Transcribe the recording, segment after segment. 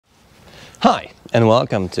Hi and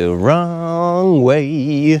welcome to Wrong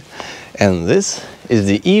Way, and this is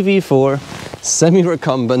the EV4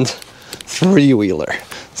 Semi-Recumbent three-wheeler.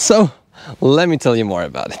 So let me tell you more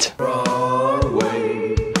about it. Wrong way.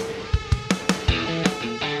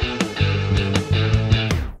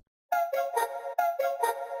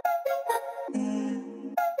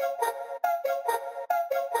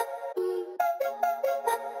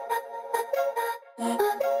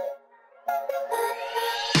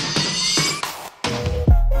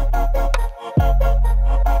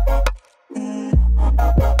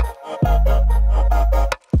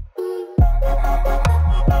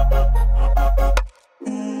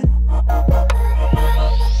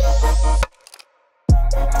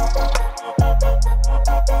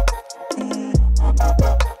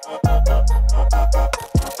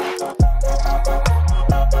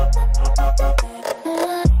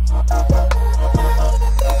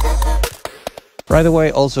 Right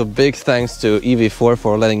away, also big thanks to EV4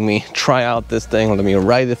 for letting me try out this thing, letting me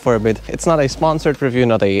ride it for a bit. It's not a sponsored review,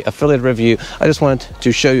 not a affiliate review. I just wanted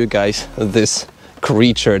to show you guys this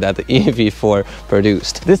creature that the EV4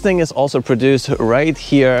 produced. This thing is also produced right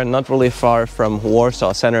here, not really far from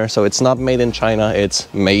Warsaw Center, so it's not made in China, it's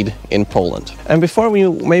made in Poland. And before we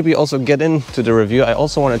maybe also get into the review, I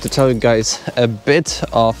also wanted to tell you guys a bit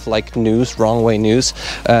of like news, Wrong Way news.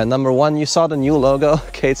 Number one, you saw the new logo,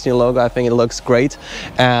 Kate's new logo. I think it looks great,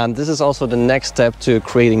 and this is also the next step to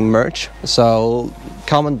creating merch. So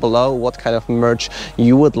comment below what kind of merch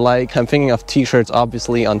you would like. I'm thinking of t-shirts,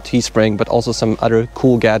 obviously, on Teespring, but also some other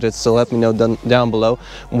cool gadgets, so let me know down below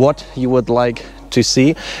what you would like to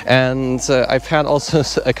see. And I've had also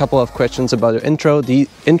a couple of questions about the intro. The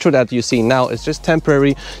intro that you see now is just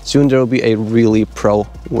temporary. Soon there will be a really pro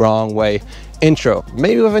Wrong Way intro,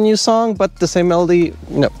 maybe with a new song, but the same melody.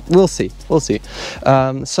 No, we'll see.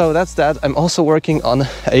 So that's that. I'm also working on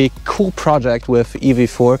a cool project with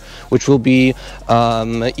EV4, which will be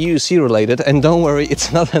EUC related, and don't worry,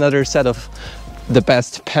 it's not another set of the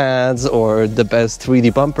best pads or the best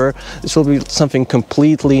 3D bumper. This will be something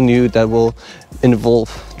completely new that will involve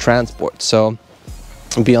transport, so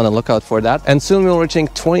be on the lookout for that. And soon we're reaching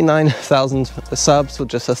 29,000 subs, with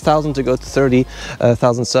just 1,000 to go to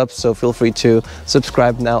 30,000 subs, so feel free to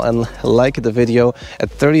subscribe now and like the video.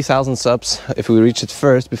 At 30,000 subs, if we reach it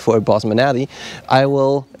first before Boss Manati, I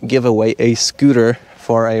will give away a scooter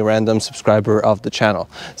for a random subscriber of the channel.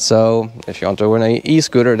 So if you want to win an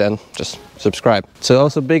e-scooter, then just subscribe. So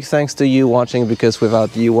also big thanks to you watching, because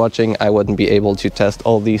without you watching I wouldn't be able to test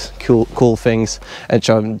all these cool things and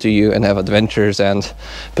show them to you and have adventures, and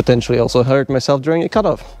potentially also hurt myself during a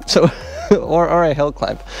cutoff, so or a hill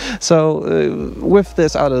climb. So with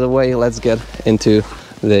this out of the way, let's get into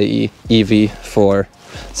the EV4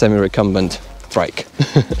 Semi-Recumbent trike.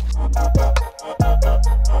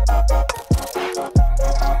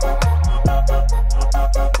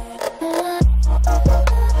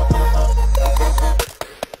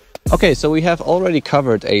 Okay, so we have already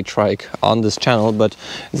covered a trike on this channel, but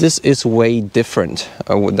this is way different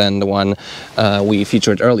than the one we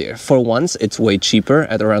featured earlier. For once, it's way cheaper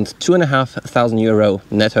at around €2,500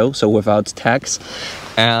 netto, so without tax,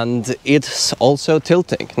 and it's also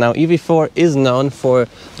tilting. Now, EV4 is known for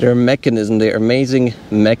their mechanism, their amazing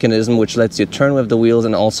mechanism, which lets you turn with the wheels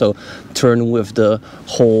and also turn with the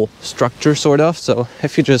whole structure, sort of. So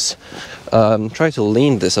if you just try to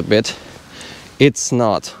lean this a bit, it's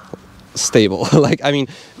not stable. Like, I mean,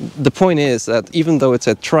 the point is that even though it's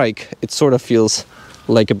a trike, it sort of feels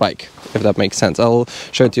like a bike, if that makes sense. I'll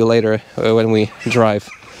show it to you later when we drive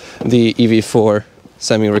the EV4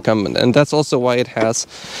 Semi-Recumbent, and that's also why it has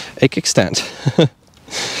a kickstand.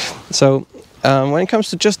 So when it comes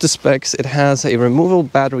to just the specs, it has a removable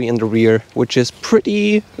battery in the rear, which is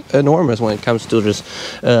pretty enormous when it comes to just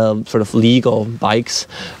sort of legal bikes,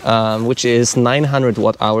 which is 900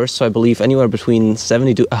 watt-hours, so I believe anywhere between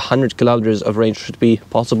 70 to 100 kilometers of range should be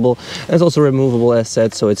possible. And it's also removable, as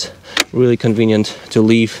said, so it's really convenient to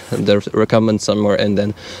leave the recumbent somewhere and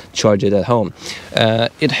then charge it at home.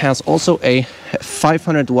 It has also a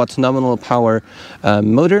 500 watt nominal power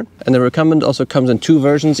motor, and the recumbent also comes in two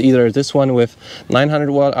versions, either this one with 900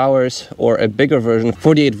 watt-hours or a bigger version,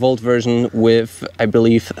 48 volt version with, I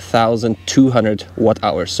believe, 1200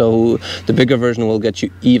 watt-hours. So the bigger version will get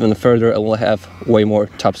you even further and will have way more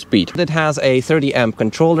top speed. It has a 30 amp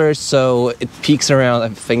controller, so it peaks around, I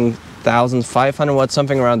think, 1500 watts,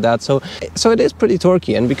 something around that. So it is pretty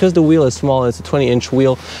torquey, and because the wheel is small, it's a 20-inch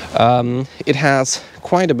wheel, it has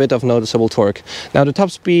quite a bit of noticeable torque. Now the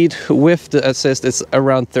top speed with the assist is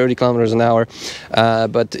around 30 kilometers an hour,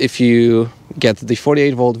 but if you get the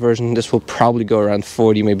 48 volt version, this will probably go around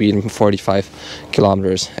 40, maybe even 45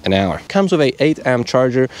 kilometers an hour. Comes with a 8 amp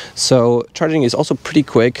charger, so charging is also pretty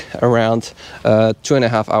quick, around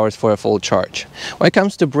 2.5 hours for a full charge. When it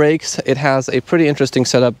comes to brakes, it has a pretty interesting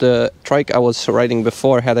setup. The trike I was riding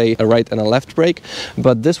before had a right and a left brake,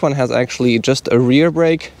 but this one has actually just a rear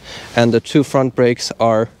brake, and the two front brakes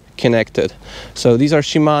are connected. So these are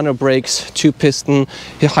Shimano brakes, 2-piston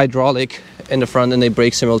hydraulic in the front, and they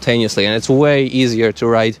brake simultaneously, and it's way easier to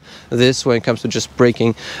ride this when it comes to just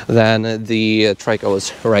braking than the trike I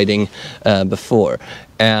was riding before.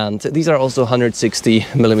 And these are also 160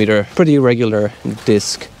 millimeter, pretty regular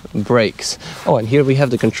disc brakes. Oh, and here we have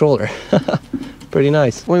the controller. Pretty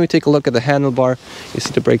nice. When we take a look at the handlebar, you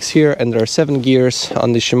see the brakes here, and there are 7 gears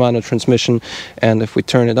on the Shimano transmission. And if we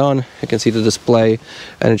turn it on, you can see the display,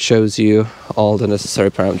 and it shows you all the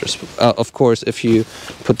necessary parameters. Of course, if you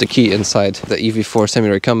put the key inside the EV4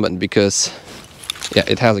 Semi-Recumbent, because yeah,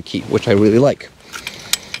 it has a key, which I really like.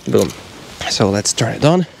 Boom. So let's turn it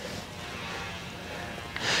on.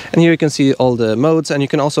 And here you can see all the modes, and you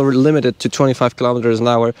can also limit it to 25 kilometers an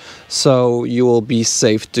hour, so you will be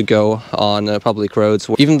safe to go on public roads.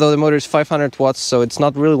 Even though the motor is 500 watts, so it's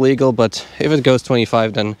not really legal, but if it goes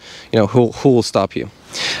 25, then you know who will stop you.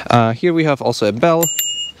 Here we have also a bell,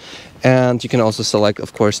 and you can also select,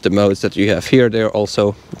 of course, the modes that you have here. They're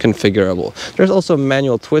also configurable. There's also a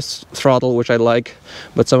manual twist throttle, which I like,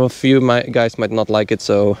 but some of you guys might not like it,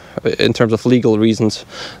 so in terms of legal reasons,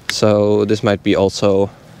 so this might be also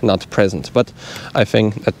not present. But I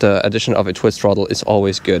think that the addition of a twist throttle is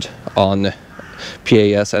always good on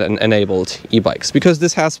PAS and enabled e-bikes, because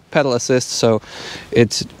this has pedal assist, so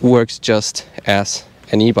it works just as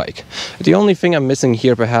an e-bike. The only thing I'm missing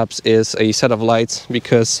here perhaps is a set of lights,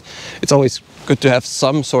 because it's always good to have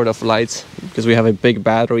some sort of lights, because we have a big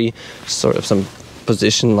battery, sort of some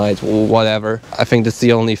position light, whatever. I think that's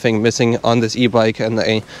the only thing missing on this e-bike, and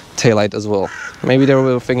a taillight as well. Maybe they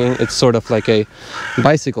were thinking it's sort of like a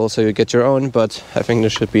bicycle, so you get your own, but I think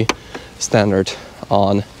this should be standard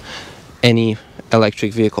on any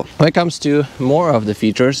electric vehicle. When it comes to more of the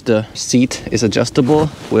features, the seat is adjustable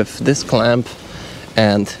with this clamp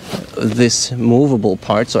and this movable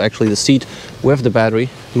part, so actually the seat with the battery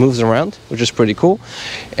moves around, which is pretty cool.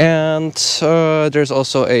 And there's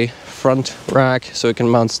also a front rack, so you can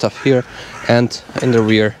mount stuff here and in the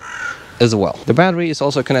rear as well. The battery is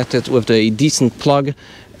also connected with a decent plug,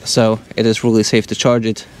 so it is really safe to charge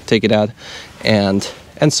it, take it out, and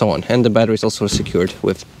so on. And the battery is also secured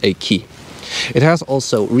with a key. It has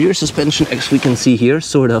also rear suspension, as we can see here,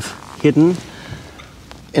 sort of hidden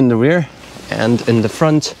in the rear. And in the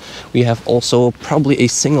front we have also probably a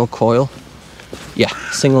single coil. Yeah,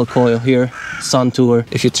 single coil here, Sun Tour.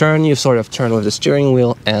 If you turn, you sort of turn with the steering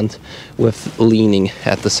wheel and with leaning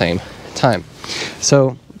at the same time.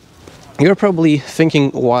 So you're probably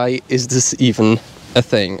thinking, why is this even a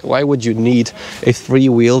thing? Why would you need a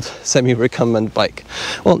 3-wheeled semi-recumbent bike?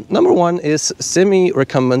 Well, number one is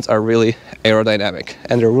semi-recumbents are really aerodynamic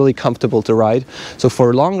and they're really comfortable to ride. So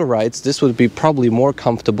for longer rides, this would be probably more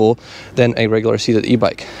comfortable than a regular seated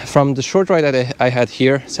e-bike. From the short ride that I had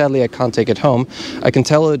here, sadly I can't take it home, I can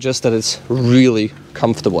tell just that it's really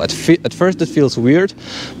comfortable. At first it feels weird,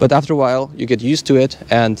 but after a while you get used to it,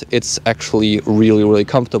 and it's actually really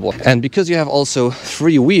comfortable. And because you have also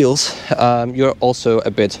 3 wheels, you're also a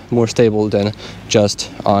bit more stable than just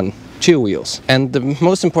on 2 wheels. And the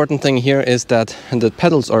most important thing here is that the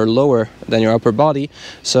pedals are lower than your upper body,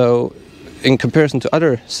 so in comparison to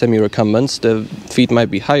other semi-recumbents, the feet might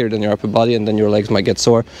be higher than your upper body, and then your legs might get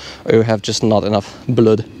sore, or you have just not enough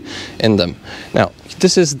blood in them. Now,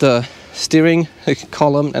 this is the steering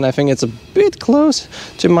column, and I think it's a bit close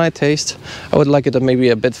to my taste. I would like it maybe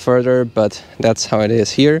a bit further, but that's how it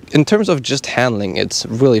is here. In terms of just handling, it's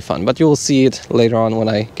really fun, but you will see it later on when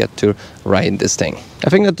I get to ride this thing. I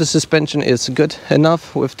think that the suspension is good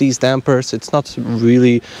enough with these dampers. It's not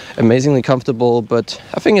really amazingly comfortable, but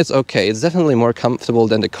I think it's okay. It's definitely more comfortable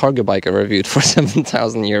than the cargo bike I reviewed for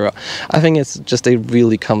 7,000 euro. I think it's just a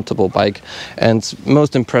really comfortable bike, and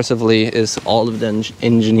most impressively is all of the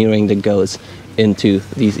engineering that goes into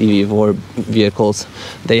these EV4 vehicles.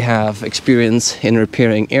 They have experience in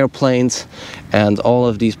repairing airplanes, and all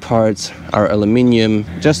of these parts are aluminium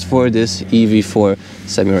just for this EV4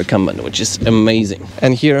 Semi-Recumbent, which is amazing.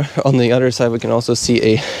 And here on the other side we can also see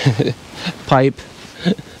a pipe.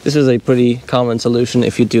 This is a pretty common solution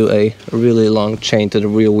if you do a really long chain to the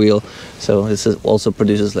rear wheel, so this also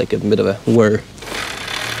produces like a bit of a whir.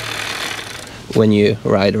 when you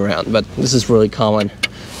ride around. But this is really common,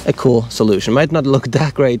 a cool solution. Might not look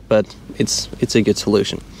that great, but it's a good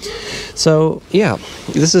solution. So yeah,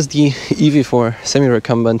 this is the EV4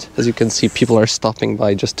 Semi-Recumbent. As you can see, people are stopping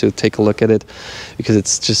by just to take a look at it because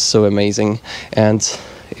it's just so amazing. And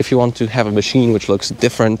if you want to have a machine which looks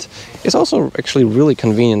different, it's also actually really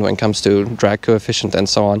convenient when it comes to drag coefficient and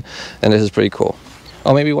so on, and this is pretty cool.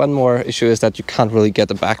 Oh, maybe one more issue is that you can't really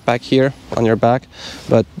get a backpack here on your back,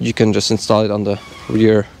 but you can just install it on the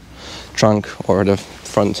rear trunk or the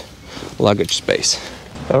front luggage space.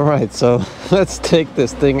 Alright, so let's take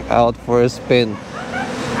this thing out for a spin.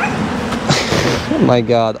 Oh my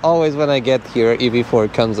god, always when I get here,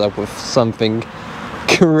 EV4 comes up with something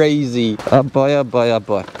crazy. Oh boy, oh boy, oh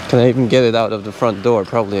boy. Can I even get it out of the front door?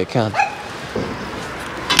 Probably I can't.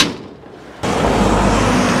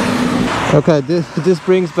 Okay, this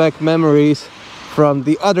brings back memories from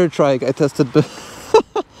the other trike I tested.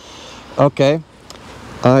 Okay,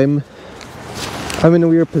 I'm in a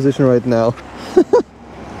weird position right now.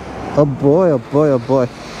 Oh boy, oh boy, oh boy.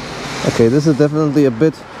 Okay, this is definitely a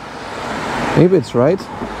bit... Maybe it's right?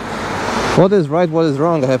 What is right, what is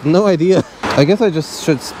wrong? I have no idea. I guess I just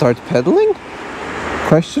should start pedaling?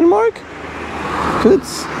 Question mark? Cause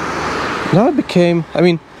it's... Now it became... I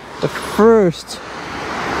mean, the first...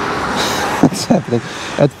 What's happening?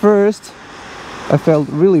 At first, I felt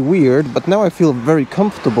really weird, but now I feel very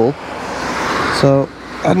comfortable. So,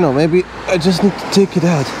 I don't know, maybe I just need to take it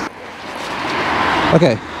out.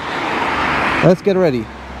 Okay. Let's get ready.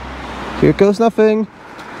 Here goes nothing.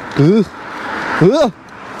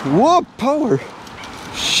 Whoa, power!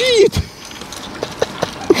 Shit!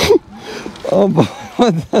 Oh boy,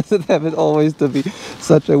 what does it have it always to be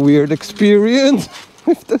such a weird experience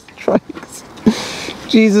with the trikes?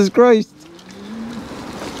 Jesus Christ!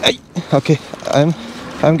 Hey, okay,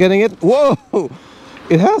 I'm getting it. Whoa!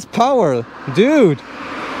 It has power, dude.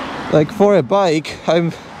 Like for a bike,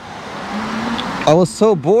 I was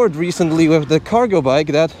so bored recently with the cargo bike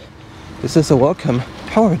that this is a welcome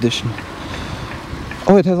power edition.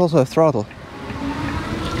 Oh, it has also a throttle.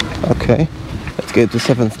 Okay, let's get to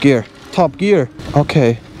 7th gear. Top gear.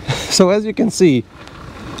 Okay, so as you can see,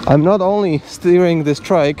 I'm not only steering this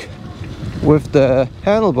trike with the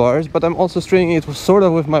handlebars, but I'm also steering it sort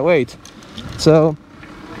of with my weight. So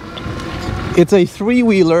it's a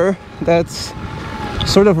three-wheeler that's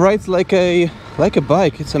sort of rides like a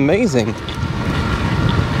bike. It's amazing.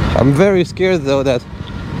 I'm very scared though that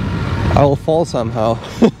I will fall somehow.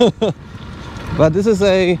 But this is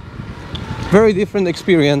a very different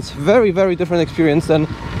experience, very different experience than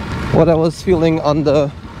what I was feeling on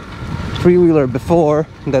the three-wheeler before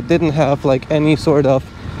that didn't have like any sort of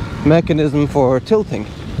mechanism for tilting.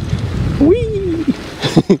 Whee!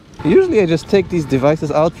 Usually I just take these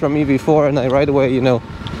devices out from EV4 and I right away, you know,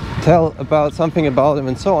 tell about something about them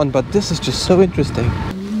and so on, but this is just so interesting.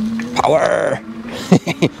 Power!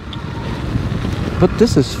 But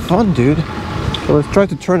this is fun, dude. So let's try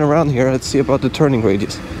to turn around here. Let's see about the turning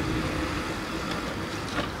radius.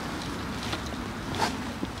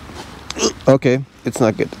 Okay, it's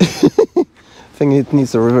not good. I think it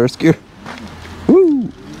needs a reverse gear.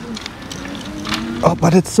 Woo! Oh,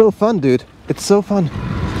 but it's so fun, dude. It's so fun.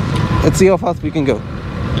 Let's see how fast we can go.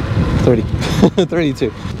 30.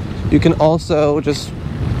 32. You can also just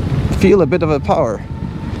feel a bit of a power.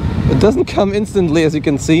 It doesn't come instantly, as you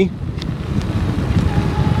can see.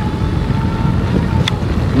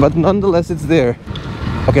 But nonetheless, it's there.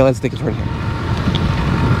 Okay, let's take a turn here.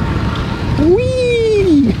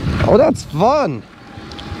 Whee! Oh, that's fun!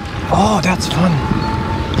 Oh, that's fun!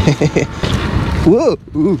 Whoa!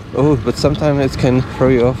 Ooh. Oh, but sometimes it can throw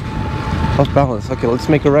you off balance. Okay, let's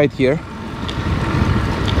make a right here.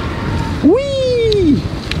 Whee!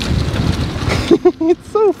 It's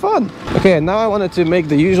so fun! Okay, now I wanted to make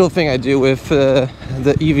the usual thing I do with the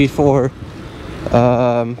EV4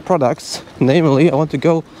 products. Namely, I want to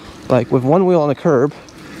go like with one wheel on a curb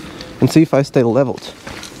and see if I stay leveled.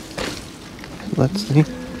 Let's see.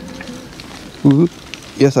 Ooh.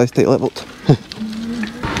 Yes, I stay leveled.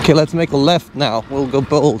 Okay, let's make a left now. We'll go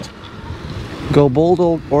bold. Go bold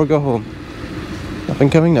or go home. Nothing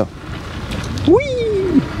coming now.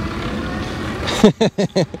 Whee!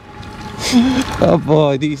 Oh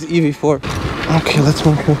boy, these EV4. Okay, let's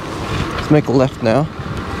make a left now.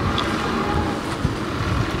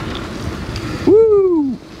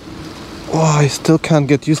 Woo! Oh, I still can't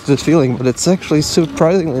get used to this feeling, but it's actually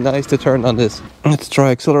surprisingly nice to turn on this. Let's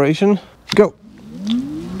try acceleration. Go!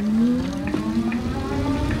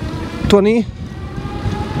 20.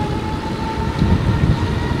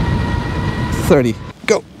 30.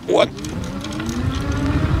 Go! 1.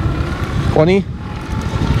 20.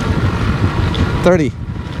 30.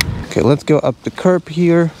 Okay, let's go up the curb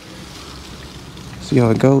here. See how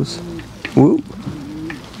it goes. Woo.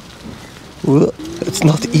 Woo. It's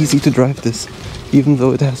not easy to drive this, even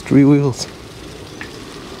though it has 3 wheels.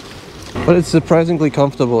 But it's surprisingly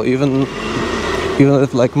comfortable, even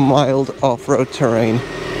with like mild off-road terrain.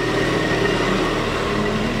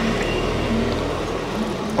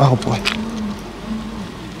 Oh boy.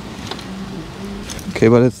 Okay,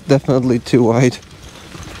 but it's definitely too wide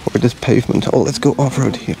for this pavement. Oh, let's go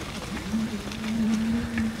off-road here.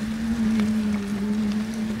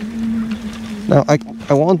 Now,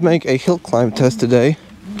 I won't make a hill climb test today.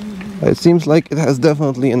 It seems like it has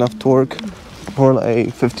definitely enough torque for a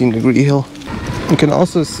 15-degree hill. You can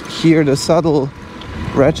also hear the subtle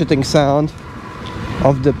ratcheting sound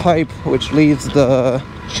of the pipe which leads the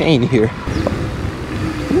chain here.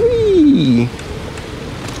 Whee!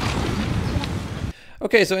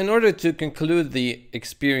 Okay, so in order to conclude the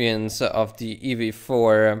experience of the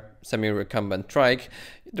EV4 Semi-Recumbent trike,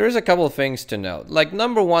 there's a couple of things to note. Like,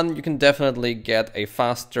 number one, you can definitely get a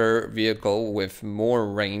faster vehicle with more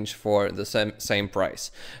range for the same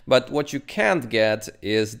price. But what you can't get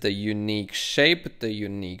is the unique shape, the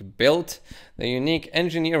unique build, the unique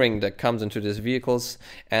engineering that comes into these vehicles,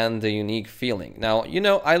 and the unique feeling. Now, you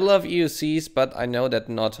know, I love EUCs, but I know that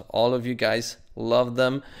not all of you guys love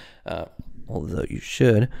them, although you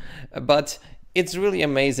should. But it's really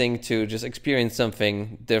amazing to just experience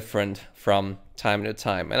something different from time to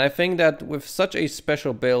time. And I think that with such a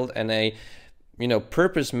special build and a, you know,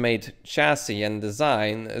 purpose-made chassis and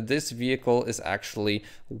design, this vehicle is actually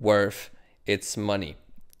worth its money.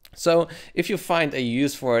 So if you find a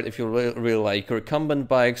use for it, if you really like recumbent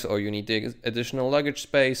bikes, or you need the additional luggage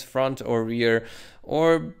space, front or rear,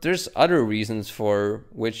 or there's other reasons for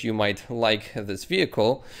which you might like this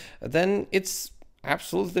vehicle, then it's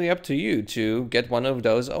absolutely up to you to get one of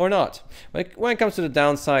those or not. When it comes to the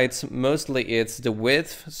downsides, mostly it's the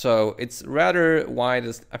width. So it's rather wide,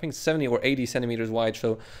 I think 70 or 80 centimeters wide,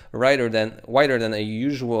 so wider than a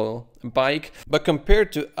usual bike. But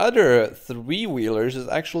compared to other 3-wheelers,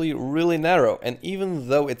 it's actually really narrow. And even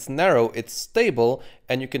though it's narrow, it's stable,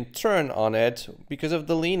 and you can turn on it because of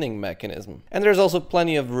the leaning mechanism. And there's also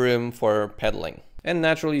plenty of room for pedaling. And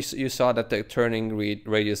naturally, you saw that the turning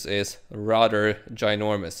radius is rather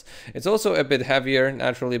ginormous. It's also a bit heavier,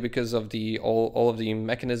 naturally, because of the all of the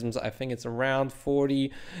mechanisms. I think it's around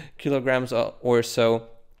 40 kilograms or so.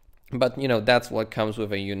 But, you know, that's what comes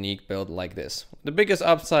with a unique build like this. The biggest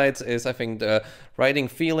upsides is, I think, the riding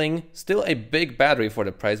feeling. Still a big battery for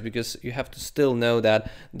the price, because you have to still know that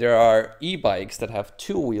there are e-bikes that have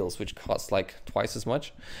 2 wheels, which cost like twice as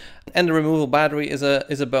much. And the removable battery is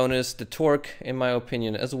a bonus. The torque, in my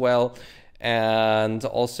opinion, as well. And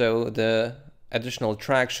also the additional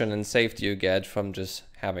traction and safety you get from just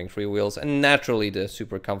having 3 wheels. And naturally, the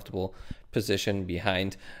super comfortable position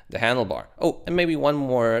behind the handlebar. Oh, and maybe one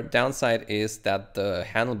more downside is that the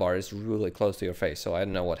handlebar is really close to your face, so I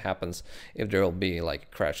don't know what happens if there will be like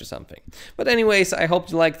a crash or something. But anyways, I hope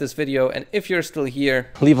you liked this video, and if you're still here,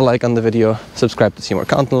 leave a like on the video, subscribe to see more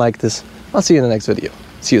content like this. I'll see you in the next video.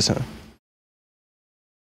 See you soon.